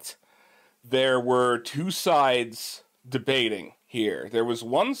that there were two sides debating here. There was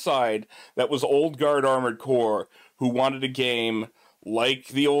one side that was old guard Armored Core who wanted a game like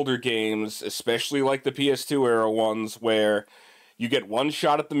the older games, especially like the PS2 era ones, where you get one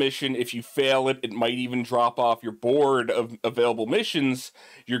shot at the mission. If you fail it, it might even drop off your board of available missions.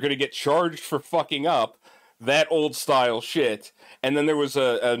 You're going to get charged for fucking up. That old style shit. And then there was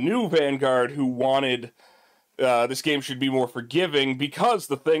a new Vanguard who wanted this game should be more forgiving, because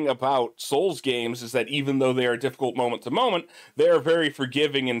the thing about Souls games is that even though they are difficult moment to moment, they are very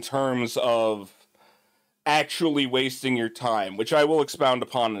forgiving in terms of actually wasting your time, which I will expound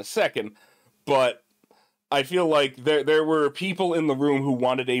upon in a second. But I feel like there were people in the room who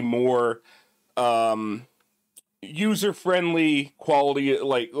wanted a more user-friendly quality,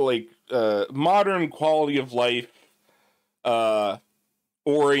 like modern quality of life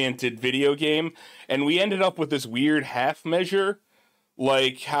oriented video game, and we ended up with this weird half measure,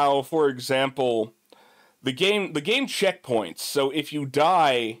 like how, for example, the game checkpoints. So if you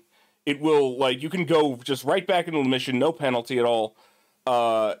die, it will, like, you can go just right back into the mission, no penalty at all,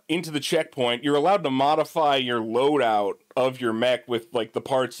 into the checkpoint. You're allowed to modify your loadout of your mech with, like, the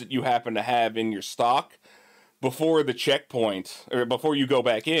parts that you happen to have in your stock before the checkpoint, or before you go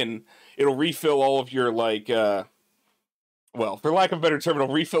back in. It'll refill all of your, like, well, for lack of a better term,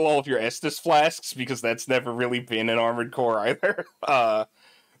 it'll refill all of your Estus flasks, because that's never really been an Armored Core either.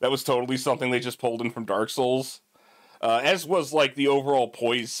 That was totally something they just pulled in from Dark Souls. As was, like, the overall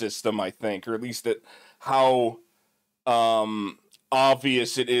poise system, I think, or at least how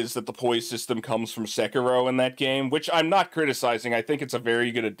obvious it is that the poise system comes from Sekiro in that game, which I'm not criticizing. I think it's a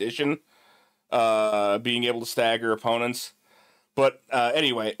very good addition, being able to stagger opponents. But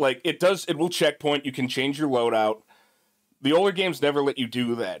anyway, like, it will checkpoint, you can change your loadout. The older games never let you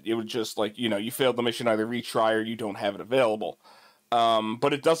do that. It would just, like, you failed the mission, either retry or you don't have it available.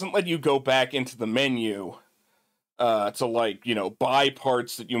 But it doesn't let you go back into the menu to, like, buy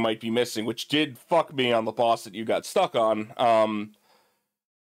parts that you might be missing, which did fuck me on the boss that you got stuck on.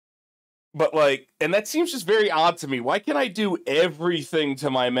 But, like, and that seems just very odd to me. Why can't I do everything to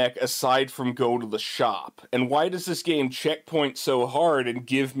my mech aside from go to the shop? And why does this game checkpoint so hard and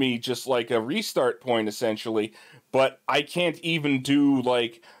give me just, like, a restart point, essentially? But I can't even do,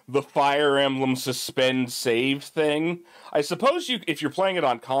 like, the Fire Emblem suspend save thing. I suppose if you're playing it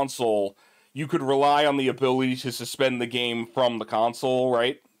on console, you could rely on the ability to suspend the game from the console,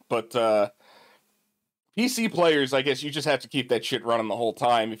 right? But PC players, I guess you just have to keep that shit running the whole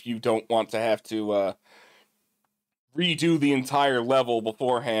time if you don't want to have to redo the entire level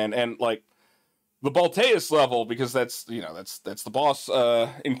beforehand. And, like, the Balteus level, because that's the boss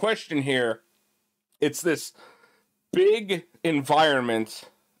in question here. It's this big environment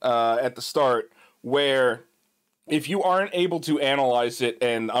at the start where if you aren't able to analyze it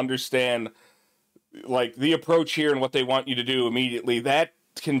and understand, like, the approach here and what they want you to do immediately, that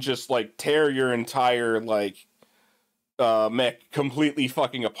can just, like, tear your entire, like, mech completely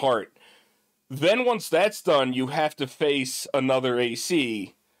fucking apart. Then once that's done, you have to face another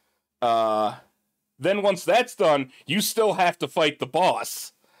AC. Then once that's done, you still have to fight the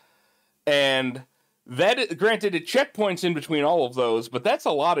boss. And that, granted, it checkpoints in between all of those, but that's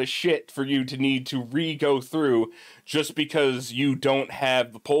a lot of shit for you to need to re-go through just because you don't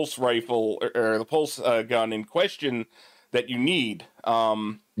have the pulse rifle or the pulse gun in question that you need.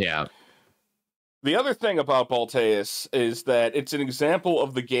 Yeah. The other thing about Balteus is that it's an example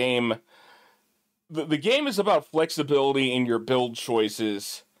of the game. The game is about flexibility in your build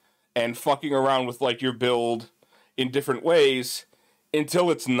choices and fucking around with like your build in different ways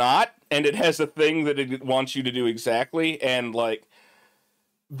until it's not, and it has a thing that it wants you to do exactly. And like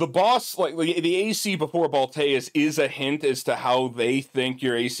the boss, like the AC before Balteus is a hint as to how they think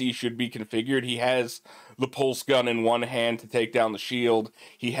your AC should be configured. He has the pulse gun in one hand to take down the shield.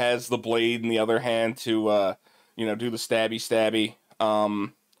 He has the blade in the other hand to, do the stabby.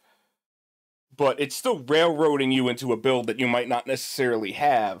 But it's still railroading you into a build that you might not necessarily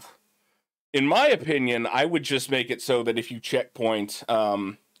have. In my opinion, I would just make it so that if you checkpoint,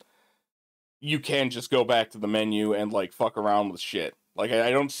 you can just go back to the menu and like fuck around with shit. Like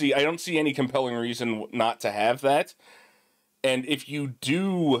I don't see any compelling reason not to have that. And if you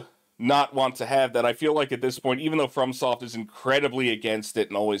do not want to have that, I feel like at this point, even though FromSoft is incredibly against it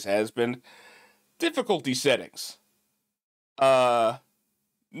and always has been, difficulty settings. And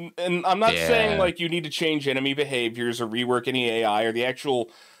I'm not saying like you need to change enemy behaviors or rework any AI or the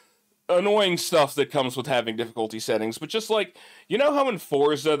actual annoying stuff that comes with having difficulty settings, but just like, you know how in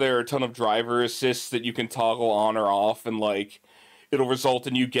Forza there are a ton of driver assists that you can toggle on or off and like it'll result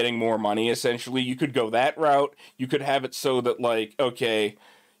in you getting more money essentially? You could go that route. You could have it so that like, okay,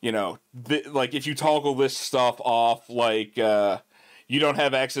 like if you toggle this stuff off, like you don't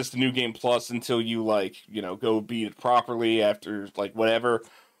have access to New Game Plus until you like, go beat it properly after like whatever.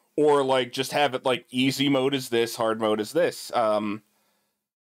 Or like just have it like easy mode is this, hard mode is this.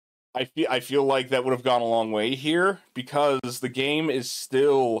 I feel like that would have gone a long way here because the game is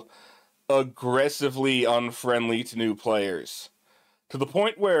still aggressively unfriendly to new players. To the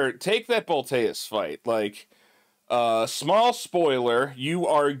point where, take that Balteus fight, like, small spoiler, you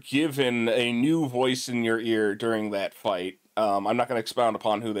are given a new voice in your ear during that fight. I'm not going to expound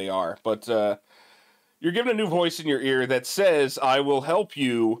upon who they are, but you're given a new voice in your ear that says, I will help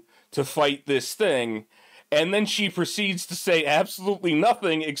you to fight this thing. And then she proceeds to say absolutely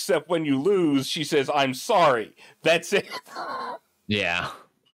nothing except when you lose, she says, I'm sorry. That's it. Yeah.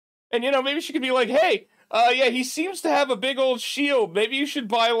 And, maybe she could be like, hey, he seems to have a big old shield. Maybe you should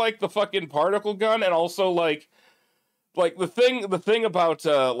buy, like, the fucking particle gun. And also, like the thing about,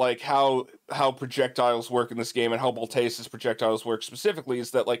 like, how projectiles work in this game and how Balteus' projectiles work specifically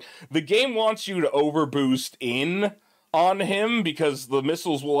is that, like, the game wants you to overboost in on him because the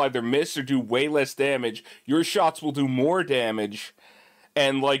missiles will either miss or do way less damage. Your shots will do more damage.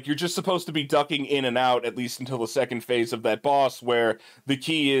 And, like, you're just supposed to be ducking in and out at least until the second phase of that boss where the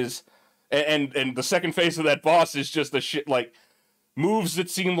key is... And the second phase of that boss is just the shit, like, moves that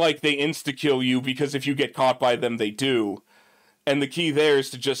seem like they insta-kill you because if you get caught by them, they do. And the key there is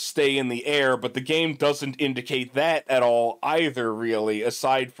to just stay in the air, but the game doesn't indicate that at all either, really,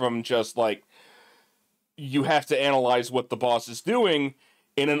 aside from just, like, you have to analyze what the boss is doing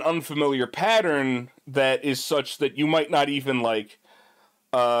in an unfamiliar pattern that is such that you might not even, like,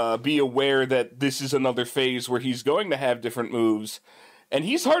 be aware that this is another phase where he's going to have different moves. And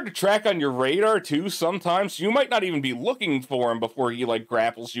he's hard to track on your radar, too, sometimes. You might not even be looking for him before he, like,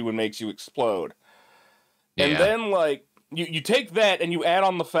 grapples you and makes you explode. Yeah. And then, like, you take that and you add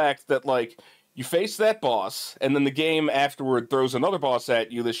on the fact that, like, you face that boss, and then the game afterward throws another boss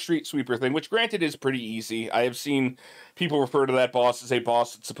at you, the Street Sweeper thing, which, granted, is pretty easy. I have seen people refer to that boss as a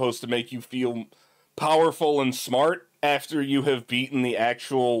boss that's supposed to make you feel powerful and smart after you have beaten the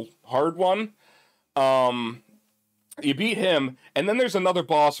actual hard one. You beat him, and then there's another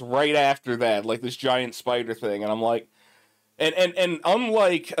boss right after that, like this giant spider thing, and I'm like... And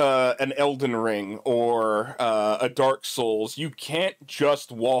unlike an Elden Ring or a Dark Souls, you can't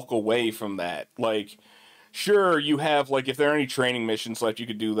just walk away from that. Like, sure, you have, like, if there are any training missions left, you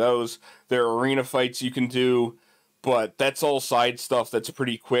could do those. There are arena fights you can do, but that's all side stuff that's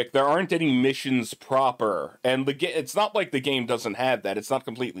pretty quick. There aren't any missions proper, and it's not like the game doesn't have that. It's not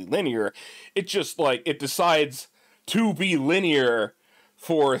completely linear. It's just, like, it decides to be linear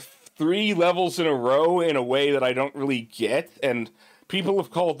for 3 levels in a row in a way that I don't really get, and people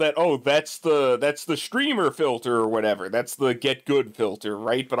have called that, oh, that's the streamer filter or whatever. That's the get good filter,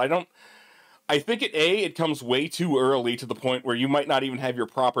 right? But I think it comes way too early to the point where you might not even have your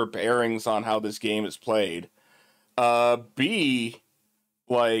proper bearings on how this game is played. B,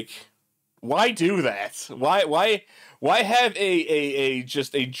 like, why do that? Why have a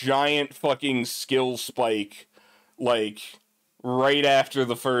just a giant fucking skill spike, like, right after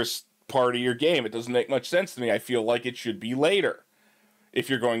the first part of your game? It doesn't make much sense to me. I feel like it should be later if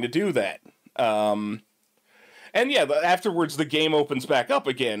you're going to do that. And yeah, afterwards the game opens back up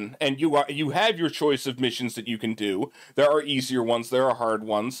again, and you have your choice of missions that you can do. There are easier ones, there are hard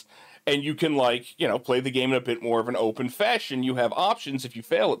ones, and you can, like, you know, play the game in a bit more of an open fashion. You have options if you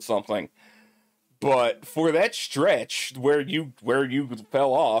fail at something. But for that stretch where you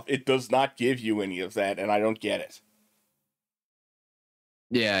fell off, it does not give you any of that, and I don't get it.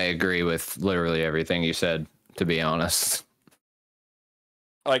 Yeah, I agree with literally everything you said, to be honest.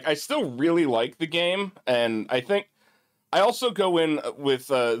 Like, I still really like the game, and I think I also go in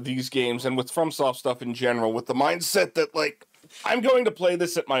with these games and with FromSoft stuff in general with the mindset that, like, I'm going to play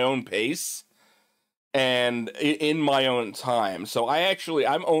this at my own pace and in my own time. So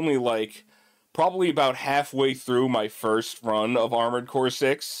I'm only, like, probably about halfway through my first run of Armored Core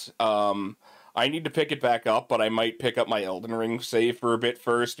 6. I need to pick it back up, but I might pick up my Elden Ring save for a bit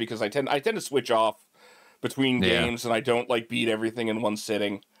first, because I tend to switch off between games, and I don't, like, beat everything in one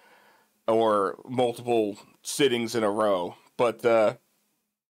sitting or multiple sittings in a row. But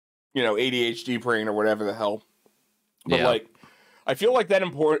you know, ADHD brain or whatever the hell. But like, I feel like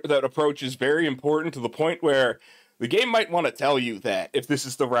that approach is very important, to the point where the game might want to tell you that if this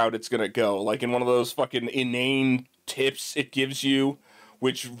is the route it's going to go, like in one of those fucking inane tips it gives you,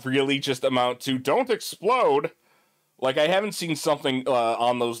 which really just amount to don't explode. Like, I haven't seen something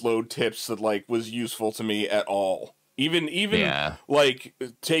on those load tips that, like, was useful to me at all. Even like,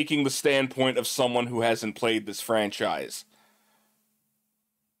 taking the standpoint of someone who hasn't played this franchise.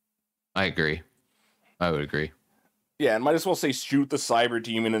 I agree. I would agree. Yeah, and might as well say shoot the cyber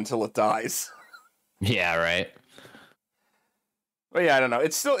demon until it dies. Yeah, right. But yeah, I don't know.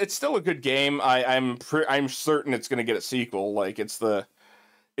 It's still a good game. I'm certain it's going to get a sequel. Like, it's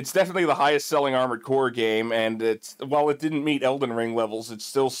definitely the highest selling Armored Core game, and while it didn't meet Elden Ring levels, it's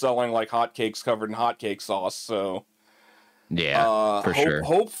still selling like hotcakes covered in hotcake sauce. So yeah, for sure.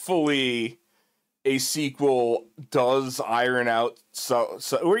 Hopefully, a sequel does iron out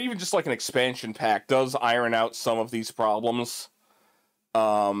or even just like an expansion pack does iron out some of these problems.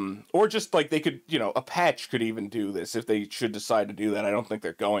 Or just like they could, you know, a patch could even do this if they should decide to do that. I don't think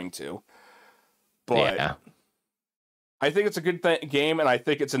they're going to, but yeah. I think it's a good game, and I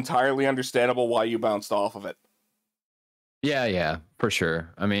think it's entirely understandable why you bounced off of it. Yeah, for sure.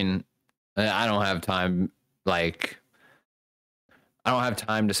 I mean, I don't have time, like, I don't have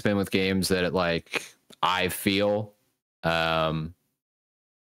time to spend with games that, like, I feel that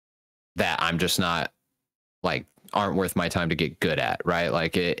I'm just not, like, aren't worth my time to get good at, right?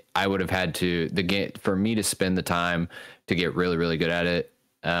 Like, I would have had to, for me to spend the time to get really, really good at it,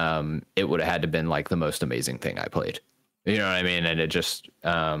 it would have had to been, like, the most amazing thing I played. You know what I mean? And it just,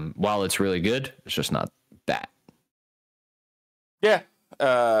 while it's really good, it's just not that. Yeah.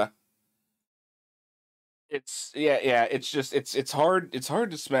 It's hard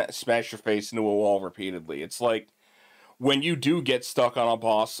to smash your face into a wall repeatedly. It's like when you do get stuck on a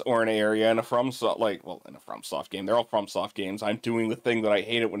boss or an area in a FromSoft game. They're all FromSoft games. I'm doing the thing that I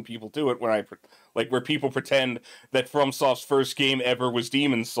hate it when people do it, where people pretend that FromSoft's first game ever was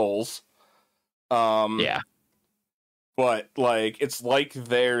Demon's Souls. Yeah. But, like, it's like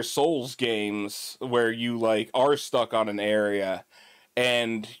their Souls games where you, like, are stuck on an area,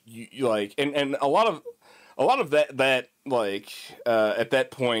 and you like, and a lot of that like, at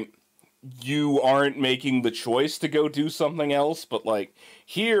that point, you aren't making the choice to go do something else, but, like,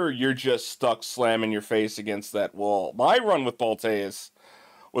 here you're just stuck slamming your face against that wall. My run with Balteus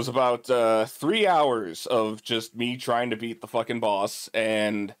was about 3 hours of just me trying to beat the fucking boss,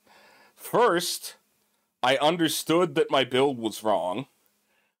 and first, I understood that my build was wrong,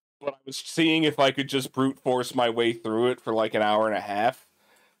 but I was seeing if I could just brute force my way through it for like an hour and a half.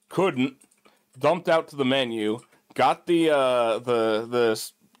 Couldn't. Dumped out to the menu. Got the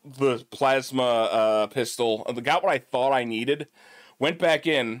plasma pistol. Got what I thought I needed. Went back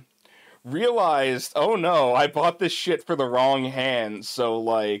in. Realized, oh no, I bought this shit for the wrong hand. So,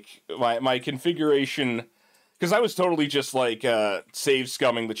 like, my configuration, because I was totally just like save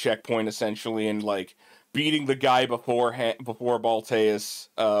scumming the checkpoint essentially, and like beating the guy before Balteus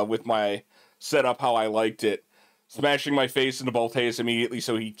with my setup how I liked it, smashing my face into Balteus immediately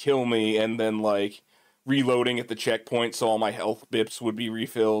so he'd kill me, and then like reloading at the checkpoint so all my health bips would be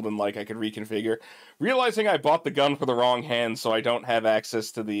refilled and like I could reconfigure. Realizing I bought the gun for the wrong hand, so I don't have access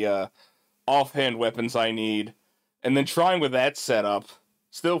to the offhand weapons I need, and then trying with that setup,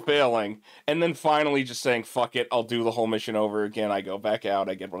 still failing, and then finally just saying fuck it, I'll do the whole mission over again. I go back out,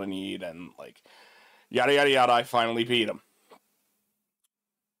 I get what I need, and like yada yada yada, I finally beat him.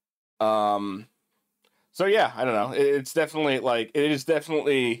 So yeah, I don't know. It is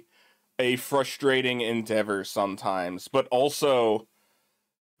definitely a frustrating endeavor sometimes, but also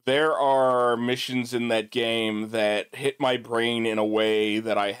there are missions in that game that hit my brain in a way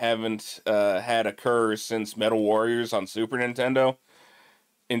that I haven't had occur since Metal Warriors on Super Nintendo.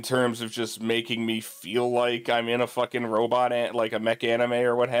 in terms of just making me feel like I'm in a fucking robot, like a mech anime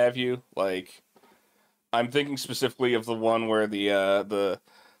or what have you. Like, I'm thinking specifically of the one where the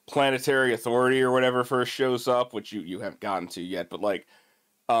Planetary Authority or whatever first shows up, which you haven't gotten to yet, but like,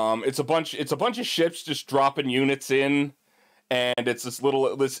 it's a bunch of ships just dropping units in, and it's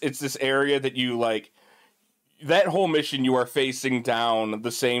this area that you like. That whole mission, you are facing down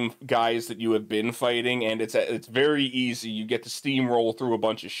the same guys that you have been fighting, and it's very easy. You get to steamroll through a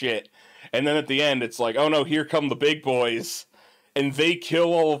bunch of shit, and then at the end, it's like, oh no, here come the big boys, and they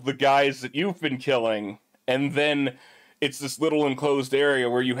kill all of the guys that you've been killing, and then it's this little enclosed area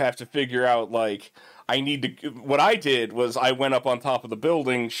where you have to figure out, like, what I did was I went up on top of the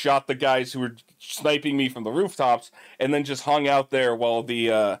building, shot the guys who were sniping me from the rooftops, and then just hung out there while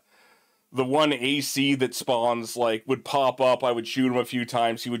the one AC that spawns, like, would pop up. I would shoot him a few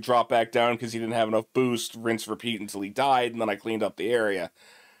times. He would drop back down because he didn't have enough boost, rinse, repeat until he died, and then I cleaned up the area.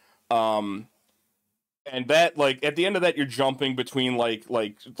 And that, like, at the end of that, you're jumping between, like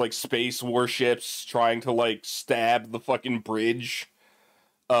space warships, trying to, like, stab the fucking bridge,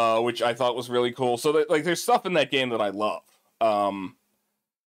 which I thought was really cool. So, that, like, there's stuff in that game that I love.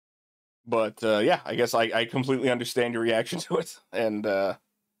 But yeah, I guess I completely understand your reaction to it, and,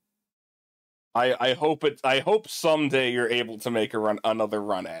 I hope someday you're able to make another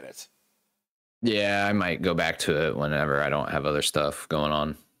run at it. Yeah, I might go back to it whenever I don't have other stuff going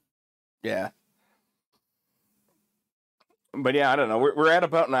on. Yeah. But yeah, I don't know. We're at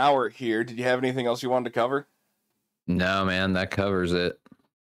about an hour here. Did you have anything else you wanted to cover? No, man, that covers it.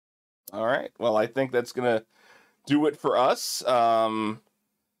 All right. Well, I think that's gonna do it for us.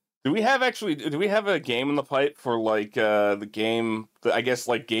 Do we have a game in the pipe for, like, I guess,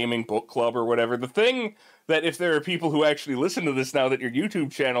 like, gaming book club or whatever? The thing that if there are people who actually listen to this now that your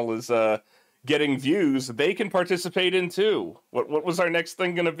YouTube channel is getting views, they can participate in too. What was our next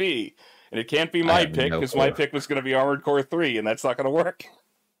thing going to be? And it can't be my pick, because my pick was going to be Armored Core 3, and that's not going to work.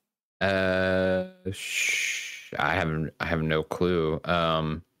 I have no clue.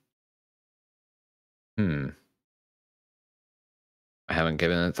 I haven't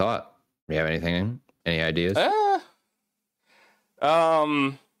given it a thought. Do you have anything? Any ideas?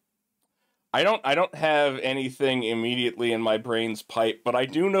 I don't have anything immediately in my brain's pipe, but I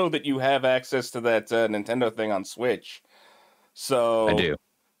do know that you have access to that Nintendo thing on Switch. So I do.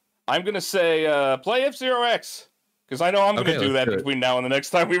 I'm gonna say play F-Zero X, because I know I'm gonna do that between now and the next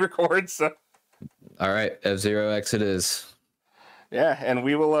time we record. So all right, F-Zero X it is. Yeah, and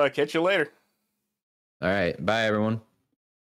we will catch you later. All right, bye everyone.